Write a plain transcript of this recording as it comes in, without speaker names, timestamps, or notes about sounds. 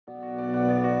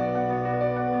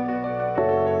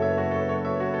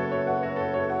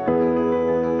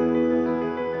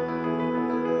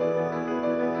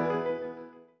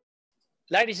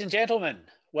Ladies and gentlemen,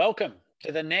 welcome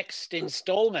to the next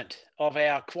instalment of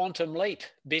our Quantum Leap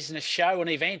business show and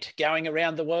event going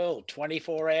around the world,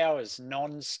 24 hours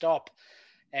non-stop.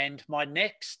 And my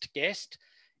next guest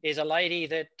is a lady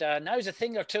that knows a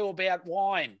thing or two about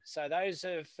wine. So those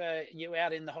of you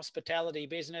out in the hospitality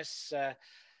business,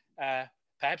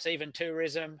 perhaps even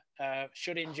tourism,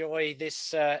 should enjoy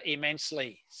this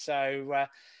immensely. So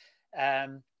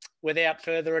without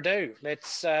further ado,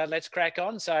 let's crack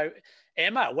on. So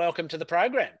Emma, welcome to the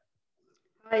program.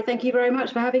 Hi, thank you very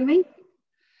much for having me.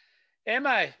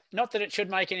 Emma, not that it should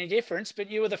make any difference,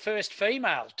 but you were the first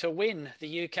female to win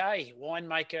the UK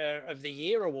Winemaker of the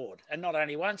Year award, and not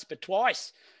only once, but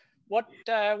twice. What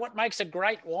makes a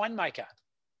great winemaker?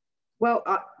 Well,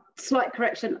 slight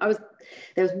correction.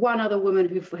 There was one other woman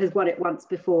who has won it once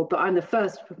before, but I'm the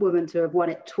first woman to have won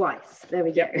it twice. There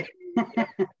we go. Yep.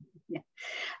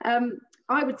 Yeah.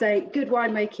 I would say good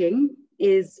winemaking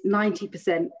is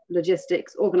 90%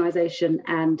 logistics, organization,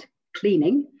 and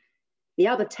cleaning. The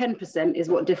other 10% is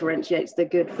what differentiates the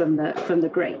good from the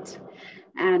great.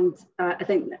 And I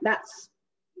think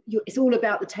it's all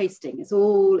about the tasting. It's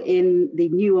all in the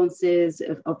nuances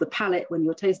of the palate when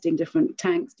you're tasting different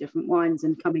tanks, different wines,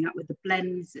 and coming up with the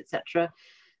blends, etc.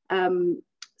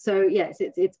 So yes,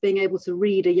 it's being able to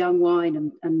read a young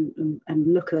wine and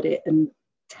look at it and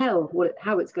tell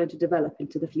how it's going to develop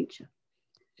into the future.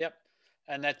 Yep.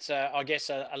 And that's, I guess,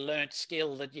 a learnt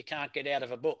skill that you can't get out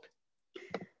of a book.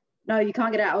 No, you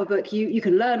can't get out of a book. You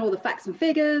can learn all the facts and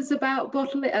figures about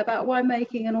about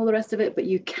winemaking and all the rest of it, but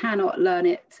you cannot learn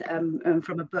it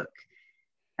from a book.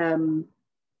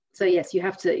 So yes, you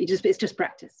have to. It's just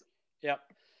practice. Yep.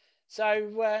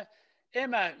 So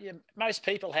Emma, most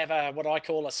people have what I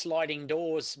call a sliding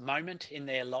doors moment in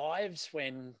their lives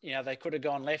when they could have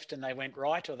gone left and they went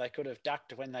right, or they could have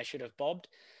ducked when they should have bobbed.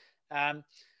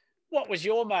 What was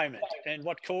your moment, and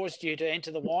what caused you to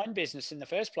enter the wine business in the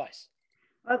first place?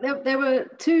 Well, there were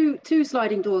two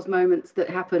sliding doors moments that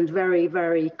happened very,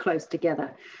 very close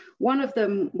together. One of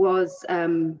them was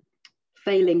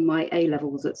failing my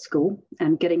A-levels at school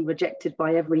and getting rejected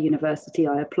by every university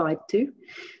I applied to.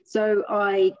 So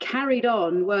I carried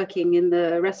on working in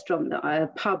the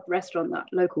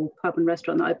local pub and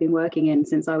restaurant that I've been working in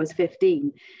since I was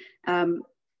 15.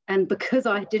 And because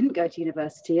I didn't go to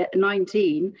university at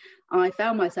 19, I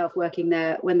found myself working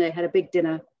there when they had a big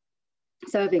dinner,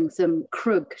 serving some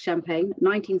Krug champagne,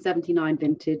 1979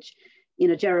 vintage,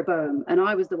 in a Jeroboam, and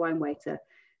I was the wine waiter.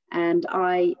 And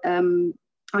I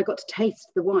got to taste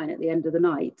the wine at the end of the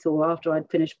night, or after I'd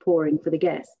finished pouring for the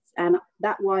guests, and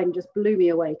that wine just blew me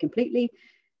away completely.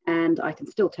 And I can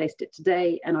still taste it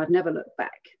today, and I've never looked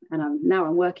back. And now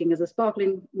I'm working as a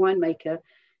sparkling winemaker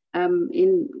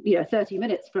in 30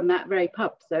 minutes from that very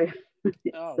pub. So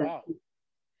oh wow.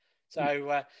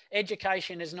 So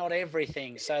education is not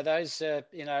everything. So those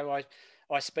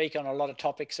I speak on a lot of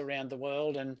topics around the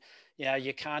world, and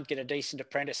you can't get a decent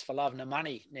apprentice for love nor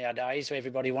money nowadays.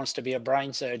 Everybody wants to be a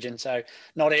brain surgeon, so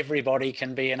not everybody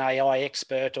can be an AI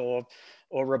expert or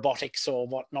robotics or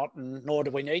whatnot, and nor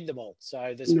do we need them all.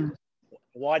 So there's a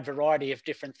wide variety of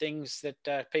different things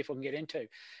that people can get into.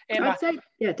 Emma, I'd say,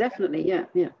 yeah, definitely, yeah.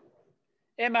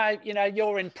 Emma,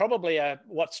 you're in probably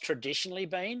what's traditionally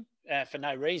been, for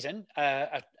no reason,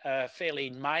 a fairly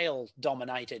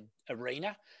male-dominated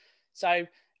arena. So,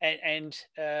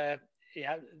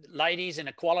 ladies and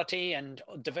equality and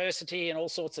diversity and all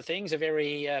sorts of things are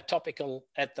very topical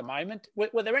at the moment.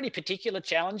 Were there any particular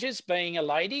challenges being a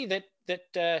lady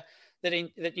that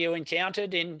you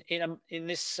encountered in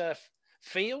this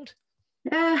field?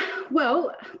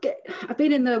 Well, I've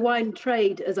been in the wine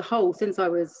trade as a whole since I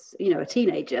was, a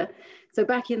teenager. So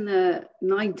back in the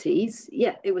 90s,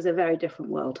 yeah, it was a very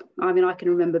different world. I mean, I can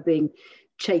remember being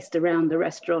chased around the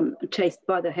restaurant, chased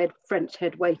by the French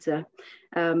head waiter,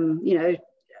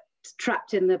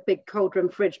 trapped in the big cauldron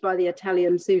fridge by the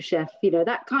Italian sous chef,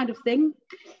 that kind of thing.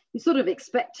 You sort of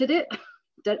expected it,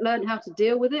 learn how to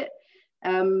deal with it.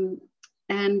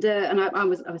 And I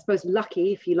was supposed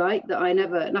lucky, if you like,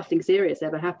 that nothing serious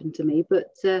ever happened to me. But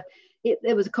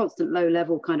there was a constant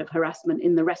low-level kind of harassment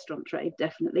in the restaurant trade,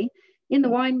 definitely. In the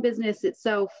wine business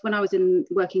itself, when I was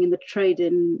working in the trade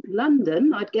in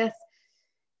London, I'd guess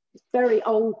it's very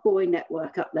old boy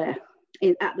network up there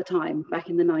at the time, back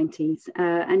in the 90s.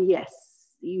 And yes,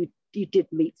 you did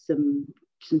meet some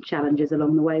challenges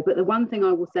along the way. But the one thing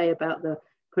I will say about the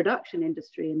production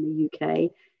industry in the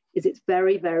UK is it's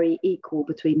very, very equal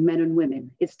between men and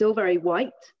women. It's still very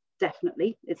white,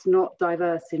 definitely. It's not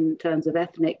diverse in terms of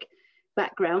ethnic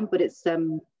background, but it's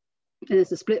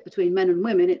a split between men and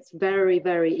women. It's very,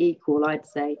 very equal, I'd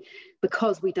say,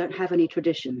 because we don't have any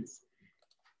traditions.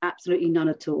 absolutely none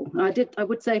at all. And I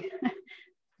would say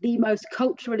the most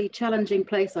culturally challenging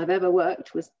place I've ever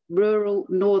worked was rural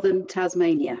northern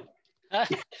Tasmania.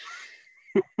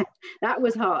 That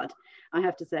was hard, I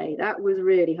have to say. That was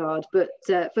really hard, but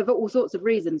for all sorts of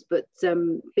reasons. But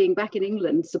being back in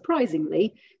England,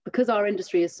 surprisingly, because our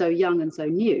industry is so young and so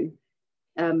new,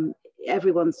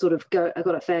 everyone's sort of got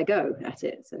a fair go at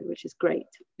it, so which is great.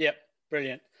 Yep,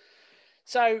 brilliant.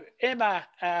 So Emma,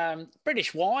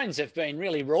 British wines have been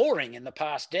really roaring in the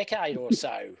past decade or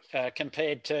so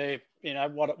compared to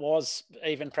what it was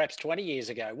even perhaps 20 years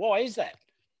ago. Why is that?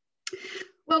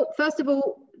 Well, first of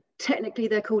all, technically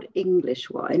they're called English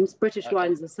wines. British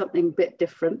wines are something a bit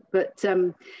different, but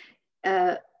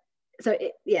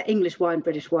English wine,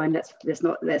 British wine.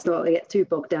 Let's not get too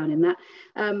bogged down in that.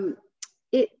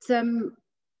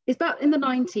 It's about in the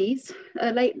 90s,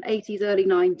 late 80s, early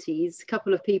 90s, a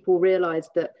couple of people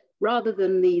realized that rather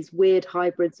than these weird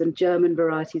hybrids and German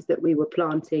varieties that we were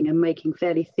planting and making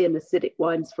fairly thin acidic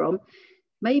wines from,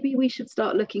 maybe we should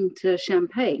start looking to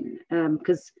Champagne,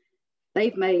 because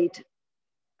they've made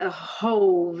a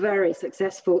whole very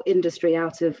successful industry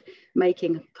out of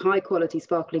making high quality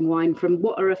sparkling wine from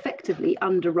what are effectively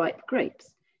underripe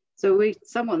grapes. So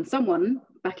someone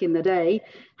back in the day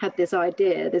had this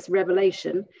idea, this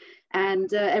revelation,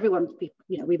 and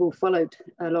we've all followed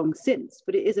along since.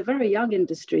 But it is a very young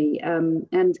industry,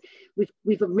 and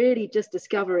we've really just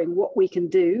discovering what we can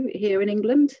do here in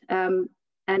England. And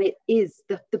it is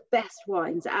the best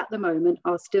wines at the moment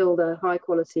are still the high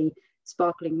quality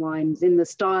sparkling wines in the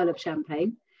style of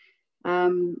Champagne.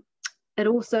 And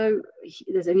also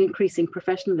there's an increasing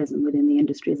professionalism within the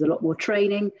industry. There's a lot more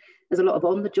training. There's a lot of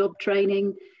on-the-job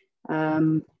training,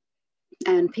 and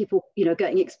people,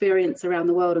 getting experience around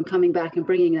the world and coming back and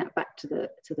bringing that back to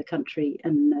the country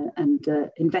and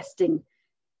investing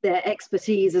their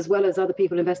expertise as well as other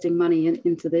people investing money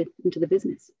into the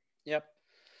business. Yep.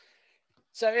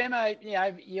 So Emma,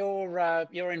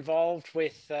 you're involved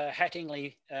with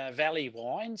Hattingley Valley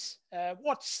Wines.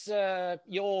 What's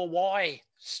your why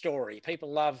story?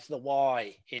 People love the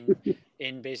why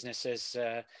in businesses.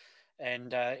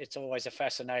 And it's always a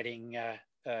fascinating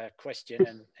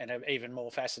question and an even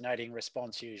more fascinating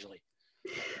response usually.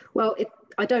 Well,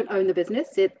 I don't own the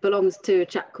business. It belongs to a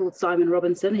chap called Simon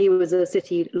Robinson. He was a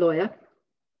city lawyer,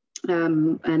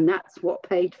 and that's what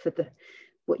paid for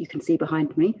what you can see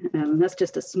behind me. That's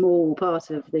just a small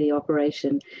part of the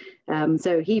operation.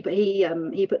 So he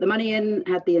put the money in,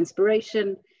 had the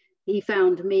inspiration. He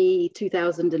found me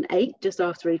 2008, just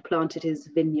after he planted his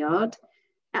vineyard.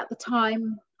 At the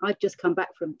time, I'd just come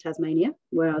back from Tasmania,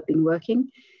 where I'd been working.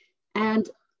 And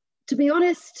to be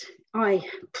honest, I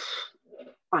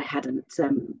hadn't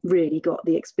really got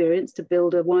the experience to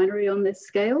build a winery on this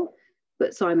scale.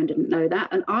 But Simon didn't know that,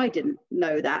 and I didn't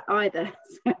know that either.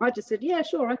 So I just said, yeah,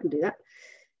 sure, I can do that.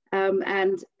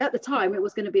 And at the time, it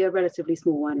was going to be a relatively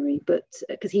small winery, but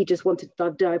because he just wanted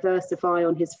to diversify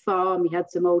on his farm. He had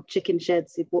some old chicken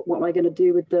sheds. What am I going to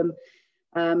do with them?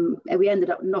 And we ended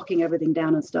up knocking everything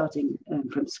down and starting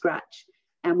from scratch.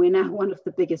 And we're now one of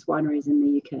the biggest wineries in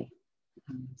the UK.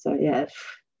 So yeah,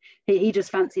 he just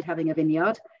fancied having a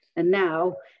vineyard. And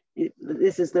now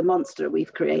this is the monster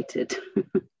we've created.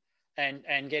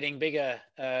 And getting bigger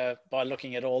by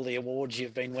looking at all the awards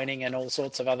you've been winning and all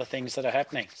sorts of other things that are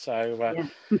happening. So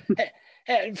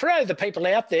for other people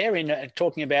out there in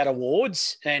talking about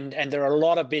awards, and there are a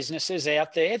lot of businesses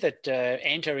out there that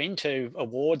enter into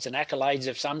awards and accolades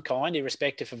of some kind,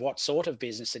 irrespective of what sort of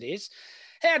business it is.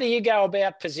 How do you go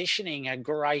about positioning a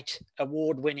great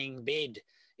award-winning bid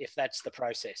if that's the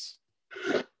process?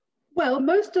 Well,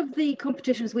 most of the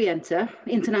competitions we enter,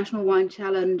 International Wine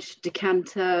Challenge,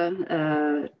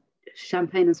 Decanter,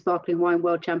 Champagne and Sparkling Wine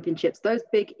World Championships, those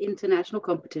big international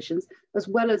competitions, as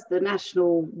well as the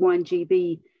National Wine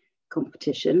GB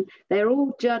competition, they're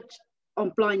all judged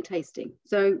on blind tasting.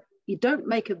 So you don't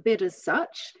make a bid as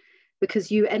such because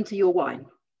you enter your wine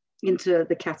into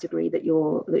the category that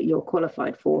you're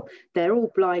qualified for. They're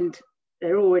all blind.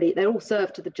 They're all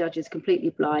served to the judges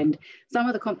completely blind. Some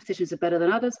of the competitions are better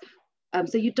than others.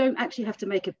 So you don't actually have to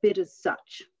make a bid as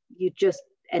such. You just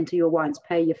enter your wines,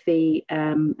 pay your fee,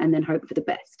 and then hope for the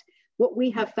best. What we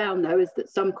have found, though, is that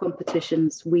some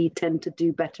competitions we tend to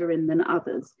do better in than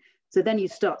others. So then you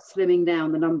start slimming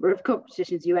down the number of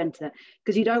competitions you enter,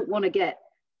 because you don't want to get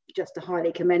just a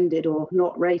highly commended or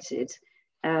not rated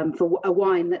for a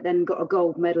wine that then got a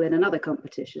gold medal in another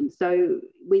competition. So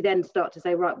we then start to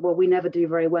say, right, well, we never do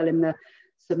very well in the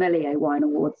Sommelier Wine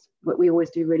Awards, but we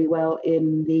always do really well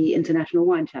in the International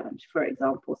Wine Challenge, for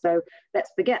example. So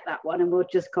let's forget that one and we'll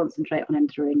just concentrate on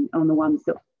entering on the ones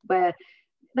that where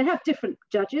they have different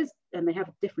judges, and they have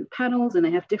different panels, and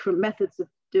they have different methods of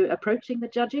approaching the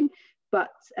judging,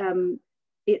 but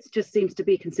it just seems to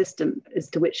be consistent as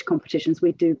to which competitions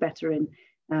we do better in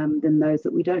than those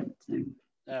that we don't.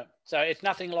 So it's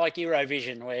nothing like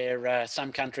Eurovision, where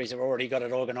some countries have already got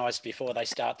it organised before they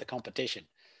start the competition.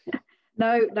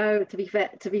 No. To be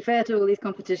fair to all these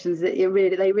competitions, they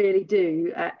really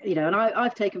do. You know, and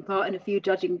I've taken part in a few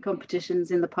judging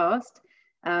competitions in the past,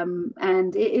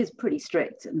 and it is pretty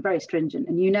strict and very stringent,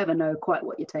 and you never know quite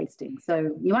what you're tasting.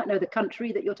 So you might know the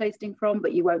country that you're tasting from,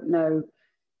 but you won't know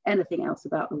anything else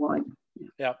about the wine.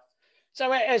 Yeah.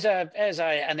 So as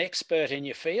an expert in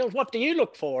your field, what do you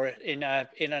look for in a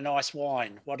nice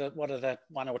wine? What are the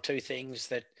one or two things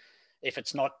that, if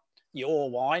it's not your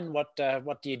wine, what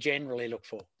do you generally look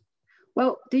for?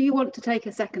 Well, do you want to take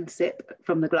a second sip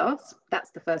from the glass?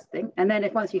 That's the first thing. And then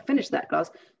once you finish that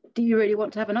glass, do you really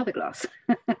want to have another glass?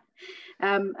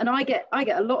 And I get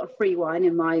a lot of free wine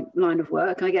in my line of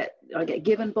work. I get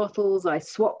given bottles, I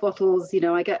swap bottles, you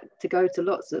know, I get to go to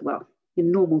lots of, well, in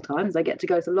normal times, I get to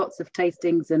go to lots of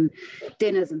tastings and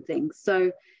dinners and things. So,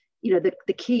 you know,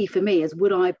 the key for me is,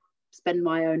 would I spend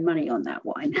my own money on that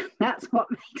wine? That's what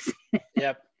makes it.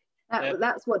 Yep.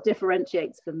 That's what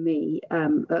differentiates for me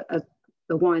a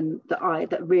wine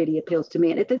that really appeals to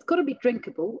me. And it's got to be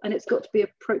drinkable, and it's got to be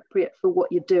appropriate for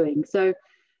what you're doing. So,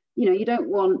 you know, you don't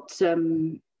want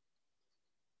an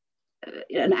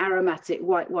aromatic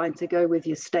white wine to go with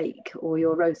your steak or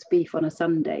your roast beef on a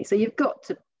Sunday. So you've got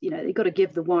to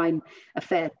give the wine a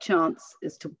fair chance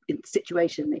as to the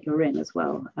situation that you're in as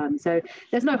well. So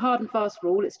there's no hard and fast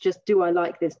rule. It's just, do I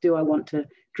like this? Do I want to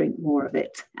drink more of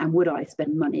it? And would I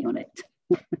spend money on it?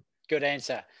 Good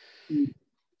answer.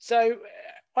 So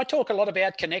I talk a lot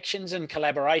about connections and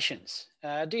collaborations.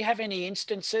 Do you have any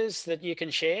instances that you can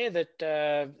share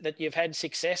that you've had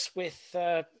success with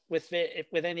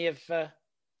any of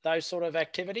those sort of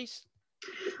activities?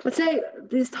 I'd say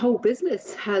this whole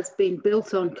business has been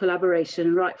built on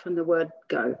collaboration right from the word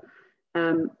go.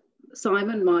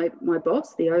 Simon, my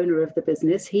boss, the owner of the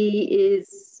business,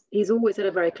 he's always had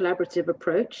a very collaborative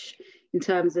approach in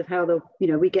terms of how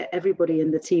we get everybody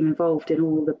in the team involved in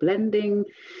all the blending.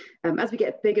 As we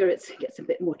get bigger, it gets a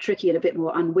bit more tricky and a bit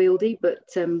more unwieldy, but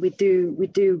we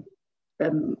do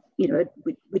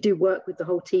work with the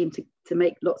whole team to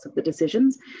make lots of the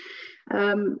decisions.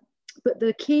 But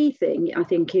the key thing, I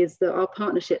think, is that our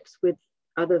partnerships with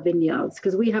other vineyards,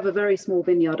 because we have a very small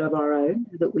vineyard of our own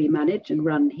that we manage and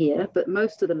run here, but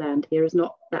most of the land here is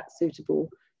not that suitable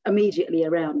immediately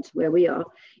around where we are,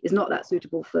 is not that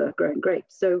suitable for growing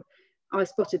grapes. So I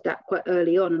spotted that quite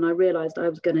early on, and I realized I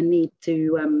was going to need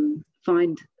to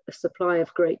find a supply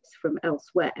of grapes from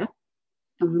elsewhere.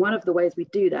 And one of the ways we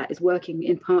do that is working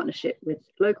in partnership with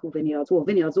local vineyards, or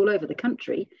vineyards all over the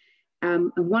country.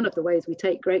 And one of the ways we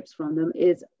take grapes from them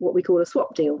is what we call a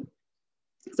swap deal.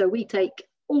 So we take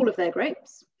all of their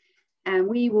grapes, and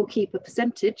we will keep a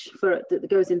percentage for it that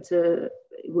goes into,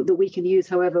 that we can use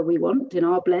however we want in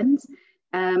our blends.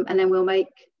 And then we'll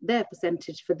make their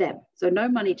percentage for them. So no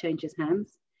money changes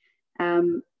hands.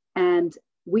 And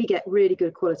we get really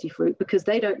good quality fruit because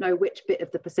they don't know which bit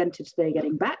of the percentage they're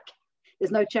getting back.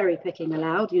 There's no cherry picking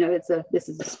allowed. You know, this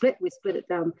is a split. We split it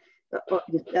down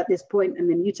at this point, and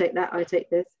then you take that, I take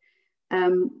this.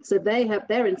 So they're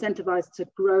incentivized to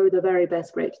grow the very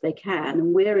best grapes they can,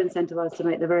 and we're incentivized to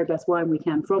make the very best wine we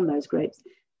can from those grapes,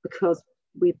 because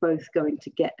we're both going to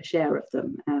get a share of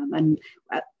them. And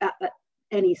at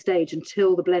any stage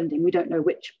until the blending, we don't know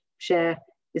which share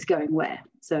is going where.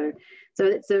 So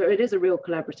it is a real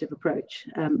collaborative approach,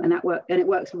 and it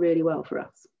works really well for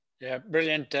us. Yeah,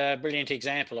 brilliant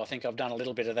example. I think I've done a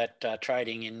little bit of that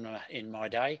trading in my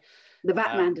day. The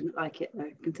VAT man didn't like it, though,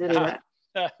 I can tell you that.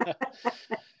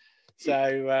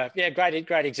 So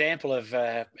great example of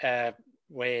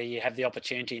where you have the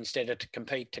opportunity, instead of to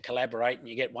compete, to collaborate, and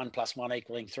you get 1 + 1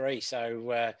 = 3.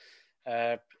 So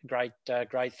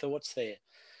great thoughts there.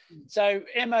 So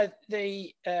Emma,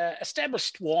 the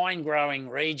established wine growing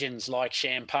regions like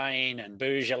Champagne and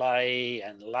Beaujolais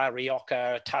and La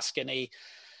Rioja, Tuscany,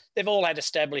 they've all had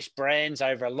established brands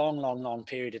over a long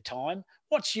period of time.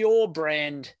 What's your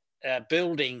brand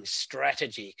building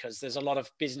strategy? Because there's a lot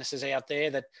of businesses out there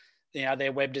that, you know,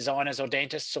 they're web designers or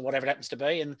dentists or whatever it happens to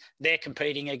be, and they're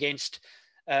competing against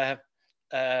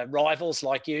rivals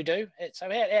like you do. So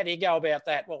how do you go about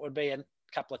that? What would be a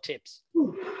couple of tips?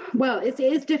 Well, it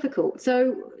is difficult.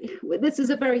 So this is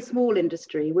a very small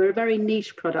industry. We're a very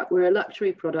niche product. We're a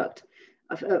luxury product.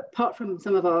 Apart from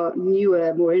some of our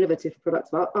newer, more innovative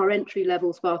products, our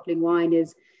entry-level sparkling wine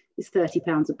is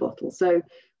 £30 a bottle. So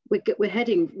we're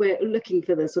looking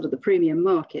for the sort of the premium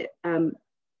market.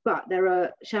 but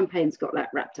Champagne's got that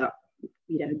wrapped up,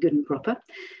 good and proper.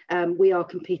 We are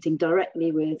competing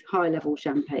directly with high-level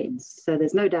champagnes, so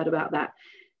there's no doubt about that.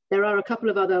 There are a couple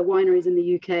of other wineries in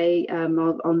the UK.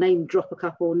 I'll name drop a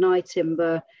couple. Nye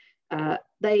Timber.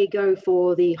 They go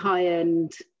for the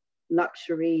high-end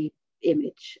luxury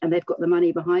image, and they've got the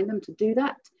money behind them to do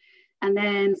that. And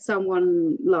then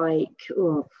someone like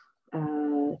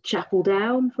Chapel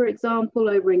Down, for example,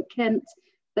 over in Kent,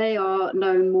 they are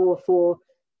known more for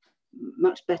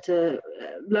much better,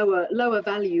 lower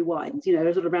value wines,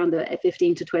 sort of around the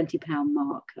 15 to 20 pound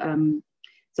mark.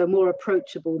 So more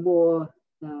approachable, more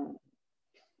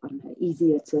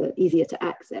easier to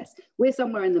access. We're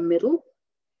somewhere in the middle.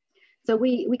 So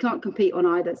we can't compete on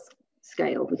either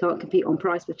scale. We can't compete on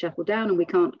price with Chapel Down, and we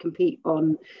can't compete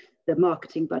on the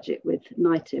marketing budget with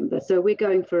Nye Timber. So we're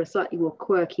going for a slightly more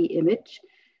quirky image.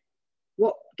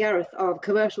 What Gareth, our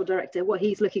commercial director, what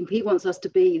he's looking for, he wants us to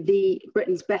be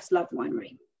Britain's best loved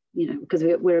winery, because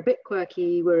we're a bit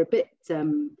quirky, we're a bit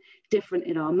different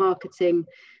in our marketing,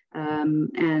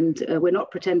 and we're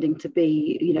not pretending to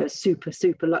be, a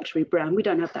super luxury brand. We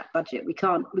don't have that budget. We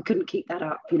couldn't keep that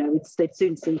up. They'd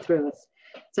soon see through us.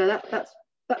 So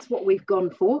that's what we've gone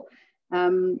for,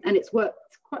 and it's worked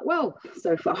quite well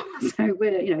so far. So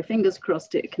we're, fingers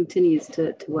crossed, it continues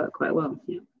to work quite well.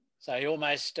 Yeah. So you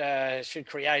almost should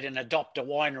create an adopt a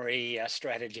winery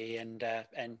strategy, and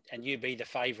you be the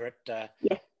favourite for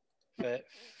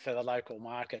the local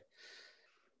market.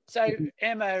 So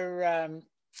Emma,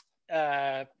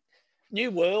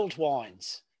 New World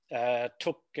Wines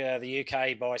took the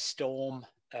UK by storm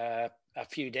a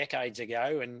few decades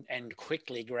ago and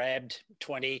quickly grabbed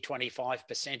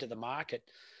 20-25% of the market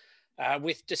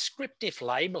with descriptive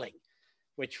labelling,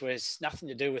 which was nothing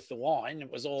to do with the wine.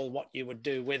 It was all what you would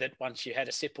do with it once you had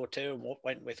a sip or two, and what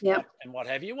went with what and what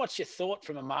have you. What's your thought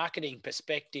from a marketing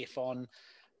perspective on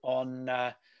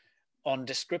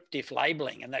descriptive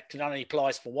labelling? And that not only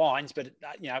applies for wines, but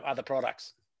other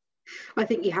products. I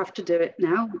think you have to do it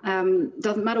now.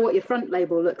 Doesn't matter what your front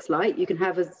label looks like. You can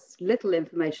have as little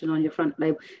information on your front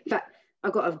label. In fact,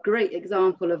 I've got a great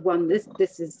example of one. This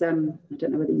is, I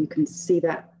don't know whether you can see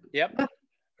that. Yep.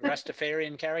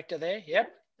 Rastafarian character there. Yep.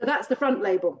 So that's the front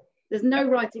label. There's no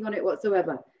writing on it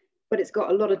whatsoever, but it's got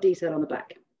a lot of detail on the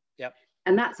back. Yep.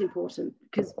 And that's important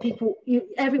because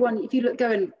everyone, if you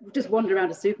go and just wander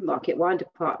around a supermarket wine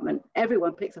department,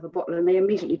 everyone picks up a bottle and they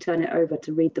immediately turn it over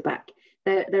to read the back.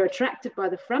 They're attracted by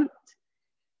the front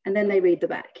and then they read the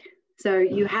back. So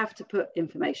you have to put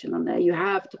information on there. You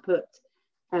have to put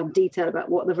detail about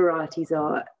what the varieties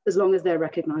are, as long as they're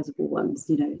recognizable ones,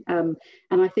 And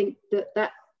I think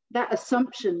that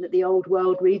assumption that the old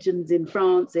world regions in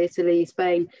France, Italy,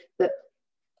 Spain, that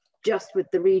just with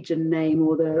the region name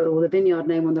or the vineyard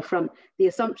name on the front, the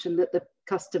assumption that the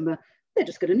customer, they're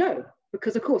just going to know,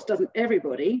 because of course doesn't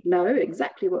everybody know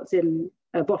exactly what's in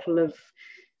a bottle of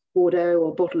Bordeaux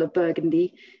or bottle of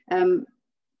Burgundy.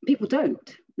 People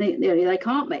don't. They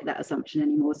can't make that assumption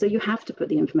anymore. So you have to put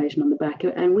the information on the back,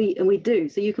 and we do.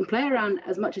 So you can play around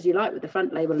as much as you like with the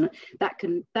front label, and that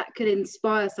can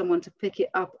inspire someone to pick it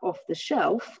up off the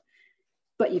shelf.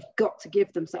 But you've got to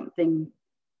give them something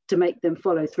to make them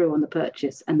follow through on the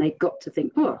purchase, and they've got to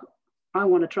think, oh, I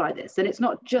want to try this. And it's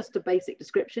not just a basic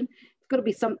description. It's got to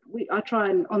be I try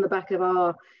and on the back of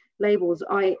our labels,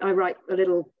 I write a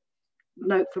little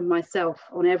note from myself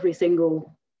on every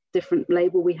single different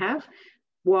label we have.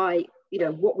 Why,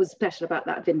 what was special about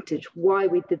that vintage, why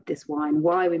we did this wine,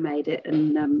 why we made it.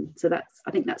 And so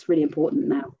I think that's really important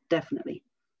now, definitely.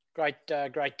 Great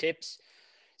tips.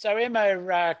 So Emma,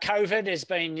 COVID has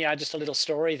been, just a little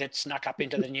story that snuck up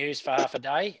into the news for half a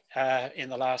day in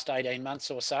the last 18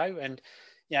 months or so. And,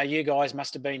 you guys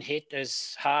must have been hit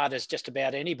as hard as just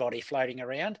about anybody floating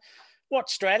around. What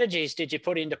strategies did you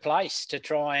put into place to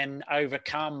try and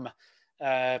overcome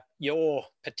your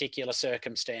particular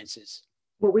circumstances?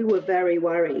 Well, we were very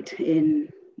worried in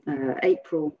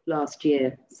April last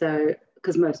year. So,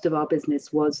 because most of our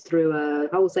business was through a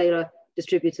wholesaler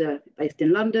distributor based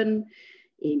in London,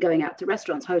 in going out to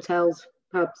restaurants, hotels,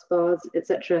 pubs, bars,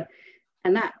 etc.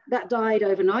 And that died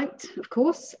overnight, of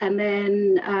course. And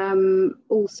then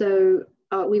also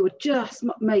we were just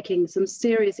making some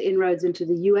serious inroads into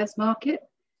the US market.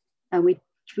 And we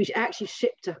actually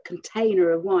shipped a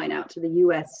container of wine out to the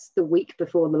US the week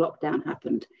before the lockdown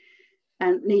happened.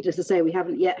 And needless to say, we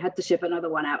haven't yet had to ship another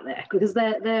one out there because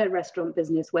their restaurant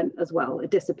business went as well.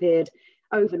 It disappeared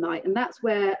overnight. And that's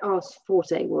where our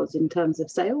forte was in terms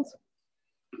of sales.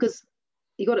 Because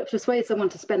you got to persuade someone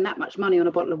to spend that much money on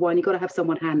a bottle of wine, you've got to have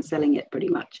someone hand selling it pretty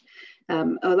much.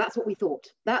 That's what we thought.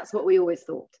 That's what we always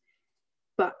thought.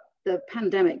 But the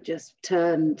pandemic just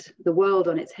turned the world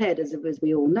on its head, as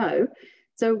we all know.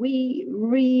 So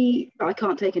I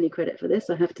can't take any credit for this.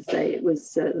 I have to say it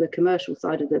was the commercial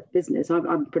side of the business.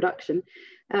 I'm production.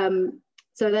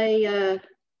 So they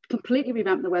completely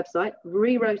revamped the website,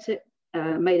 rewrote it,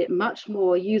 made it much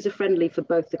more user-friendly for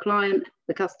both the client,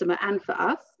 the customer, and for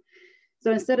us.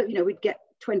 So instead of, we'd get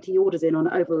 20 orders in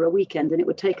over a weekend, and it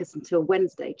would take us until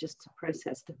Wednesday just to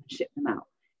process them and ship them out.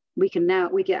 We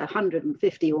get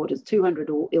 150 orders, 200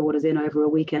 orders in over a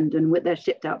weekend, and they're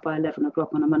shipped out by 11 o'clock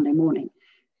on a Monday morning.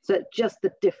 So just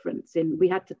the difference we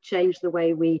had to change the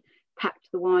way we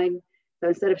packed the wine. So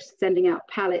instead of sending out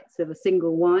pallets of a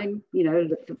single wine,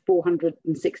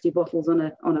 460 bottles on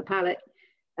a pallet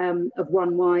of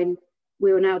one wine,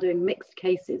 we were now doing mixed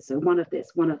cases. So one of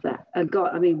this, one of that. And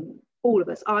all of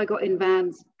us, I got in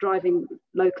vans driving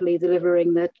locally,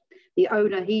 delivering. The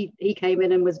owner, he came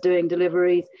in and was doing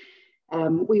deliveries.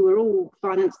 We were all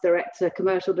finance director,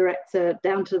 commercial director,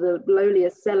 down to the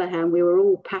lowliest cellar hand. We were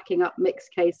all packing up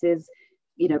mixed cases,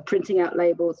 printing out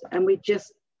labels, and we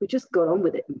just got on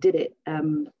with it and did it.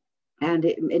 And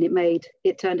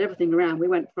it turned everything around. We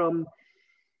went from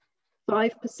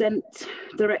 5%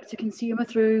 direct to consumer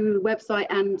through website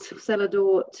and cellar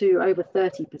door to over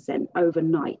 30%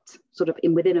 overnight, sort of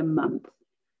within a month.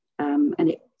 And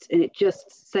it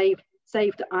just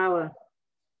saved our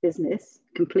business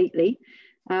completely,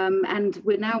 and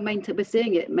we're now we're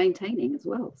seeing it maintaining as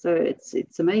well. So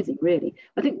it's amazing, really.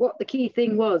 I think what the key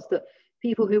thing was that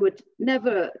people who were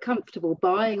never comfortable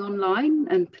buying online,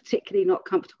 and particularly not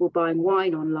comfortable buying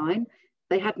wine online,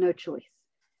 they had no choice.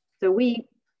 So we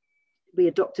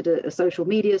adopted a social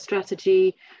media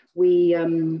strategy. We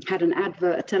had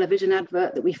a television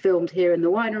advert that we filmed here in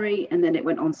the winery, and then it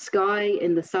went on Sky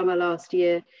in the summer last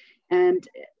year. And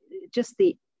just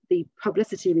the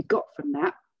publicity we got from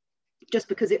that, just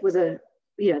because it was the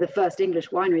first English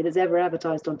winery that's ever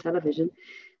advertised on television,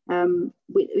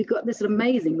 we got this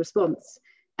amazing response,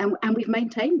 and we've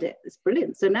maintained it. It's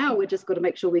brilliant. So now we've just got to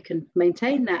make sure we can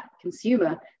maintain that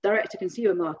direct to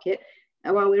consumer market,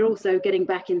 while we're also getting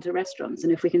back into restaurants.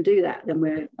 And if we can do that, then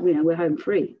we're home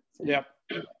free. So. Yep.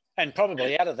 And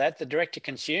probably out of that, the direct to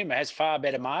consumer has far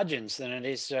better margins than it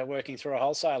is working through a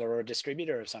wholesaler or a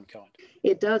distributor of some kind.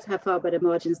 It does have far better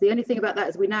margins. The only thing about that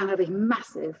is we now have a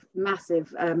massive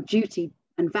duty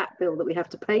and VAT bill that we have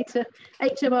to pay to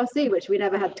HMRC, which we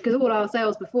never had, because all our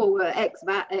sales before were ex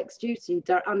VAT, ex duty,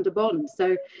 under bond.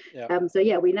 So,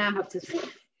 we now have to.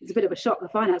 It's a bit of a shock. The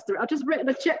finance director, I've just written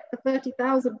a check for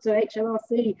 30,000 to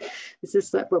HMRC. It's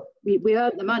just like, well, we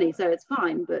earned the money, so it's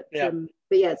fine. But yeah,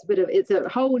 it's a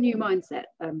whole new mindset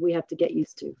we have to get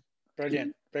used to.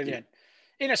 Brilliant.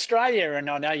 In Australia, and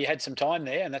I know you had some time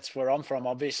there, and that's where I'm from,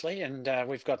 obviously, and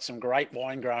we've got some great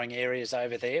wine growing areas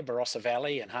over there, Barossa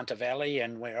Valley and Hunter Valley,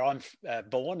 and where I'm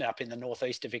born, up in the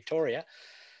northeast of Victoria.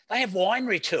 They have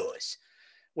winery tours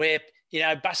where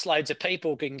busloads of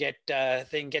people can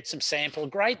get some sample.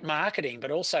 Great marketing,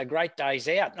 but also great days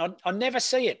out. I never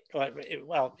see it.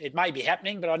 Well, it may be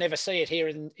happening, but I never see it here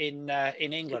in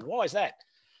England. Why is that?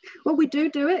 Well, we do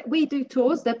it. We do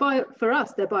tours. They're by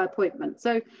appointment.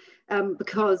 So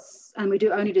because we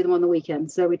only do them on the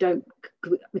weekend. So we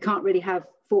can't really have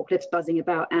forklifts buzzing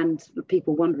about and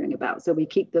people wandering about. So we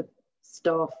keep the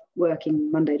staff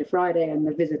working Monday to Friday and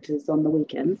the visitors on the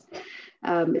weekends.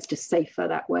 It's just safer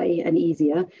that way and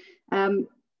easier.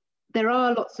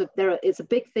 It's a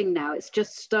big thing now. It's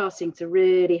just starting to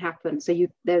really happen. So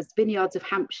there's Vineyards of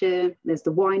Hampshire, there's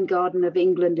the Wine Garden of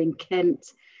England in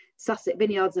Kent, Sussex,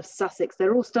 Vineyards of Sussex.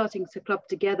 They're all starting to club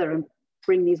together and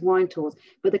bring these wine tours.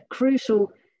 But the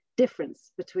crucial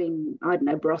difference between,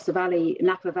 Barossa Valley,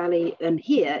 Napa Valley, and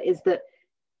here is that,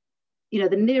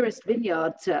 the nearest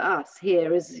vineyard to us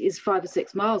here is 5 or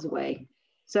 6 miles away.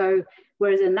 So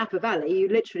whereas in Napa Valley, you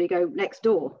literally go next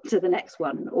door to the next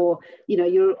one, or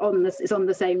it's on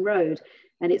the same road,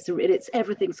 and it's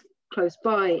everything's close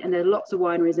by, and there are lots of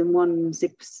wineries in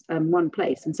one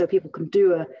place, and so people can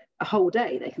do a whole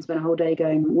day. They can spend a whole day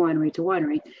going winery to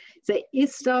winery. So it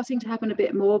is starting to happen a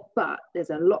bit more, but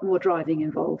there's a lot more driving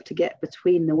involved to get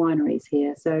between the wineries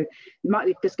here. So you might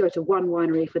just go to one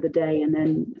winery for the day and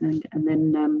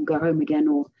then go home again,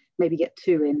 or maybe get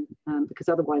 2 in, because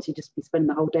otherwise you just be spending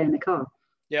the whole day in the car.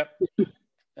 Yep.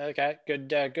 Okay.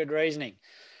 Good reasoning.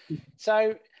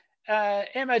 So,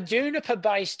 Emma,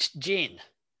 juniper-based gin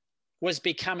was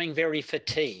becoming very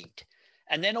fatigued,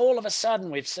 and then all of a sudden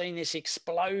we've seen this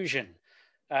explosion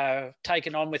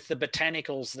taken on with the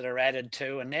botanicals that are added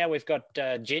to, and now we've got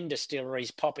gin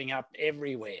distilleries popping up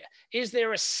everywhere. Is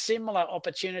there a similar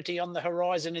opportunity on the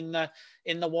horizon in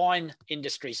the wine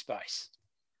industry space?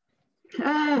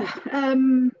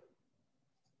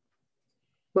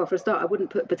 Well, for a start, I wouldn't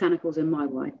put botanicals in my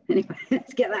wine. Anyway,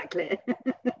 let's get that clear.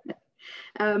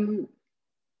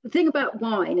 The thing about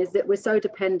wine is that we're so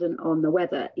dependent on the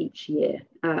weather each year,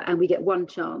 and we get one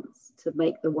chance to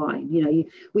make the wine. You know,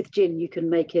 with gin, you can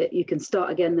make it, you can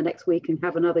start again the next week and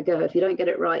have another go. If you don't get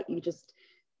it right, you just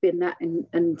bin that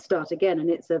and start again. And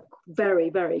it's a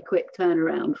very, very quick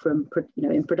turnaround from, you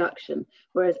know, in production.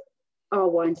 Whereas our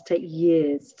wines take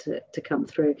years to come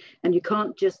through, and you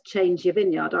can't just change your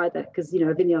vineyard either, because, you know,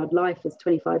 a vineyard life is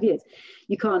 25 years.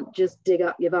 You can't just dig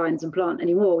up your vines and plant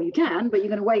anymore. You can, but you're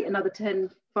going to wait another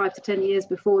 5 to 10 years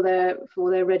before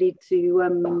they're ready to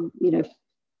you know,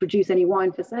 produce any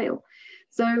wine for sale.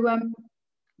 So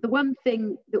the one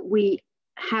thing that we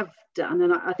have done,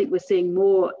 and I think we're seeing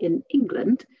more in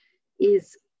England,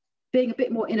 is being a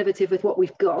bit more innovative with what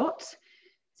we've got.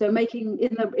 So making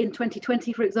in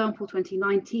 2020, for example,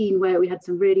 2019, where we had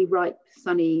some really ripe,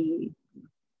 sunny,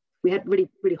 we had really,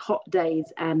 really hot days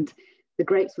and the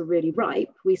grapes were really ripe,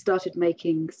 we started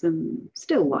making some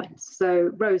still wines. So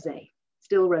rosé,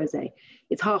 still rosé.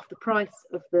 It's half the price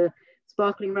of the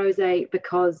sparkling rosé,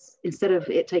 because instead of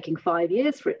it taking 5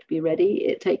 years for it to be ready,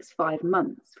 it takes 5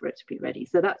 months for it to be ready.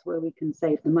 So that's where we can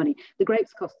save the money. The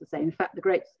grapes cost the same. In fact, the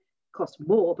grapes cost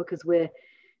more because we're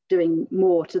doing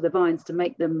more to the vines to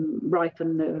make them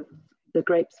ripen the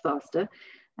grapes faster.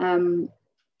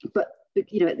 But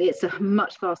you know, it's a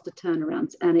much faster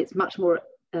turnaround, and it's much more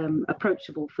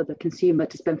approachable for the consumer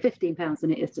to spend £15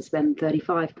 than it is to spend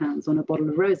 £35 on a bottle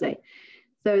of rosé.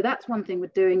 So that's one thing we're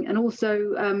doing, and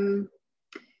also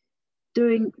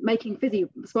making fizzy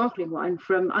sparkling wine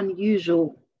from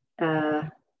unusual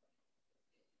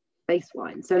base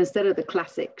wine. So instead of the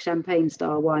classic champagne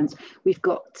style wines, we've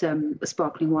got a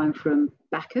sparkling wine from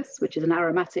Bacchus, which is an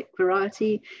aromatic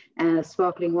variety, and a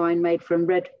sparkling wine made from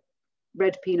red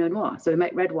Pinot Noir. So we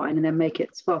make red wine and then make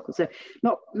it sparkle. So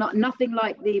nothing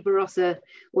like the Barossa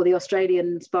or the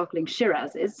Australian sparkling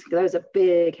Shirazes. Those are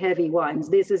big, heavy wines.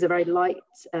 This is a very light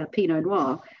Pinot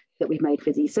Noir that we've made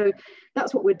fizzy. So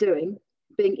that's what we're doing,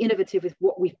 being innovative with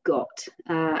what we've got,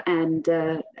 and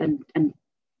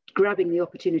grabbing the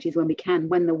opportunities when we can,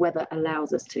 when the weather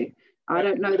allows us to. I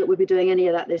don't know that we'll be doing any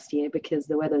of that this year because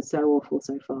the weather's so awful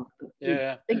so far. But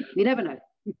yeah, you never know.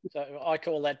 So I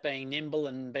call that being nimble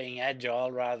and being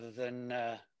agile rather than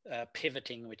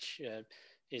pivoting, which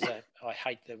is I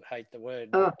hate the word.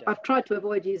 Oh, I've tried to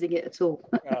avoid using it at all.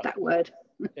 That word.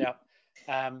 Yeah.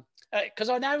 Because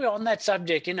I know on that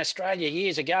subject in Australia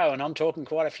years ago, and I'm talking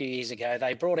quite a few years ago,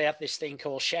 they brought out this thing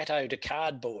called Chateau de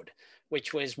Cardboard,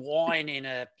 which was wine in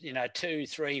a 2,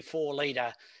 3, 4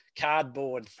 litre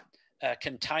cardboard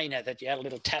container that you had a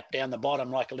little tap down the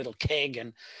bottom like a little keg,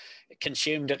 and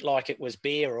consumed it like it was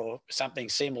beer or something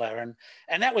similar,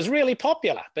 and that was really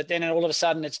popular. But then all of a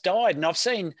sudden it's died. And I've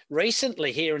seen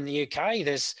recently here in the UK,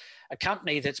 there's a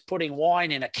company that's putting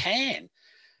wine in a can.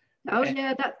 Oh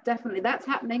yeah, that's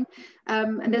happening,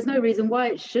 and there's no reason why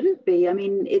it shouldn't be. I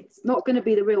mean, it's not going to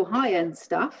be the real high-end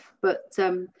stuff, but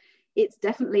it's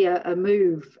definitely a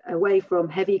move away from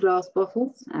heavy glass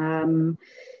bottles.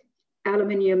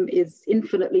 Aluminium is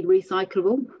infinitely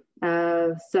recyclable,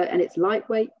 and it's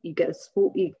lightweight. You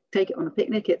take it on a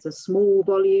picnic. It's a small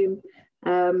volume.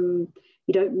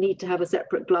 You don't need to have a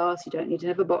separate glass. You don't need to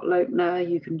have a bottle opener.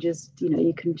 You can just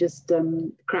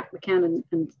crack the can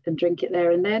and drink it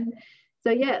there and then. So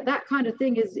yeah, that kind of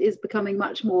thing is becoming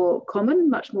much more common,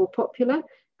 much more popular.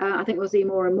 I think we'll see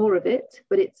more and more of it,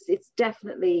 but it's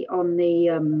definitely on the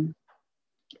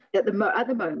at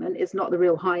the moment. It's not the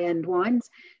real high end wines.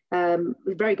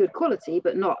 With very good quality,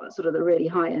 but not sort of the really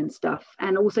high-end stuff.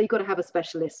 And also, you've got to have a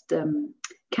specialist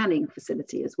canning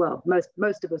facility as well.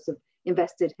 Most of us have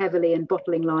invested heavily in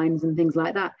bottling lines and things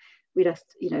like that. We just,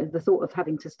 the thought of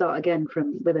having to start again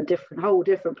with a whole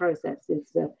different process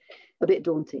is a bit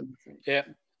daunting. So. Yeah,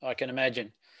 I can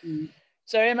imagine. Mm.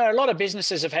 So, Emma, a lot of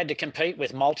businesses have had to compete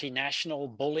with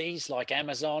multinational bullies like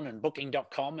Amazon and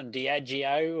Booking.com and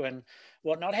Diageo and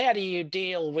whatnot. How do you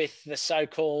deal with the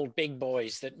so-called big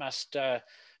boys? That must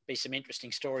be some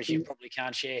interesting stories you probably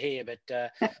can't share here, but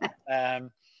how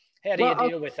do you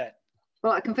deal with that?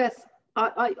 Well, I confess,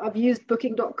 I've used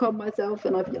Booking.com myself,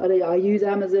 and I use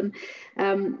Amazon,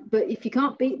 but if you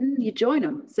can't beat them, you join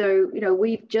them. So,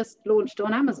 we've just launched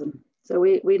on Amazon. So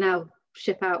we now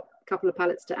ship out a couple of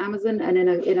pallets to Amazon, and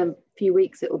in a few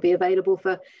weeks it will be available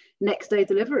for next day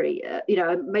delivery,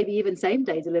 maybe even same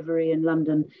day delivery in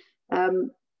London.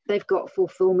 They've got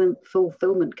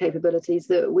fulfillment capabilities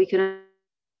that we can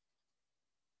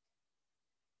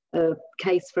a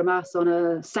case from us on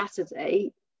a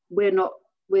Saturday. We're not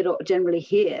generally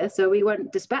here, so we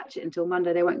won't dispatch it until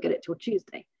Monday. They won't get it till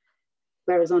Tuesday.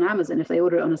 Whereas on Amazon, if they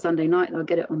order it on a Sunday night, they'll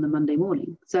get it on the Monday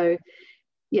morning. So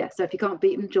yeah, so if you can't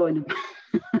beat them, join them.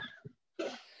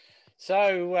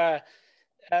 So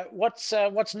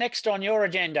what's next on your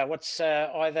agenda? What's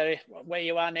either where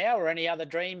you are now or any other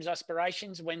dreams,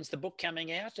 aspirations? When's the book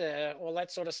coming out? All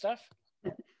that sort of stuff?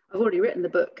 I've already written the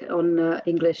book on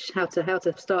English, how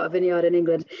to start a vineyard in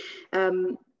England.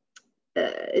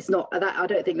 It's not that, I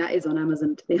don't think that is on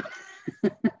Amazon, to be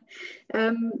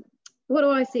honest. What do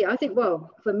I see? I think,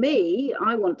 well, for me,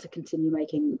 I want to continue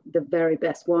making the very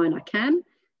best wine I can.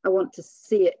 I want to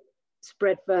see it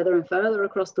spread further and further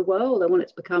across the world. I want it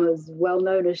to become as well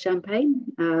known as champagne.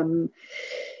 I'm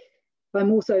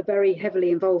also very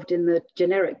heavily involved in the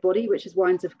generic body, which is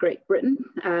Wines of Great Britain,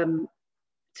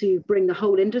 to bring the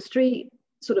whole industry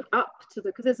sort of up to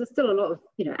because there's still a lot of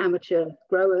amateur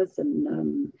growers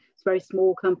and it's very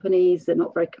small companies. They're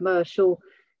not very commercial.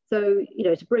 So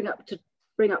to bring up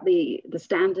the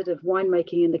standard of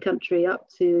winemaking in the country up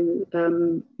to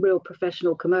real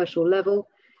professional commercial level,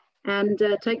 and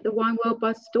take the wine world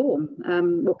by storm,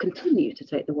 or continue to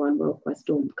take the wine world by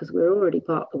storm, because we're already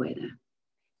part of the way there.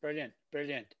 Brilliant,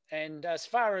 brilliant. And as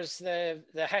far as the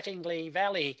Hattingley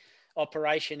Valley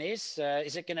operation is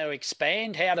it going to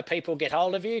expand? How do people get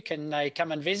hold of you? Can they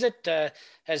come and visit?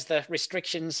 Has the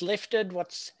restrictions lifted?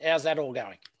 How's that all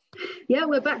going? Yeah,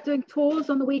 we're back doing tours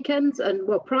on the weekends, and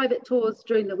private tours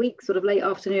during the week, sort of late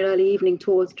afternoon, early evening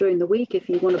tours during the week. If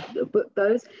you want to book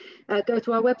those, go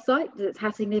to our website. It's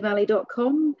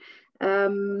hattingleyvalley.com.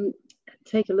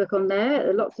 Take a look on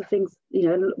there. Lots of things,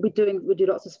 we do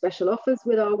lots of special offers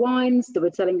with our wines that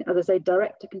we're selling, as I say,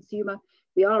 direct to consumer.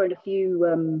 We are in a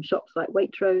few shops like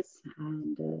Waitrose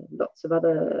and lots of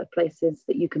other places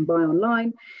that you can buy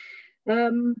online.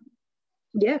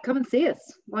 Yeah, come and see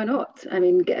us. Why not? I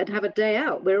mean, have a day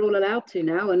out. We're all allowed to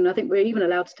now, and I think we're even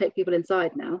allowed to take people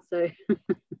inside now. So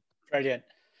brilliant.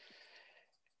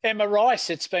 Emma Rice,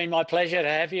 it's been my pleasure to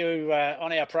have you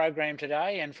on our program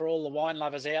today, and for all the wine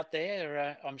lovers out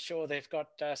there, I'm sure they've got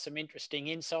some interesting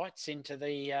insights into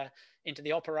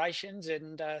the operations.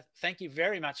 And thank you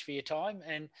very much for your time,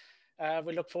 and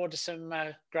we look forward to some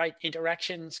great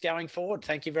interactions going forward.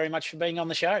 Thank you very much for being on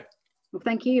the show. Well,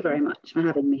 thank you very much for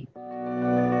having me.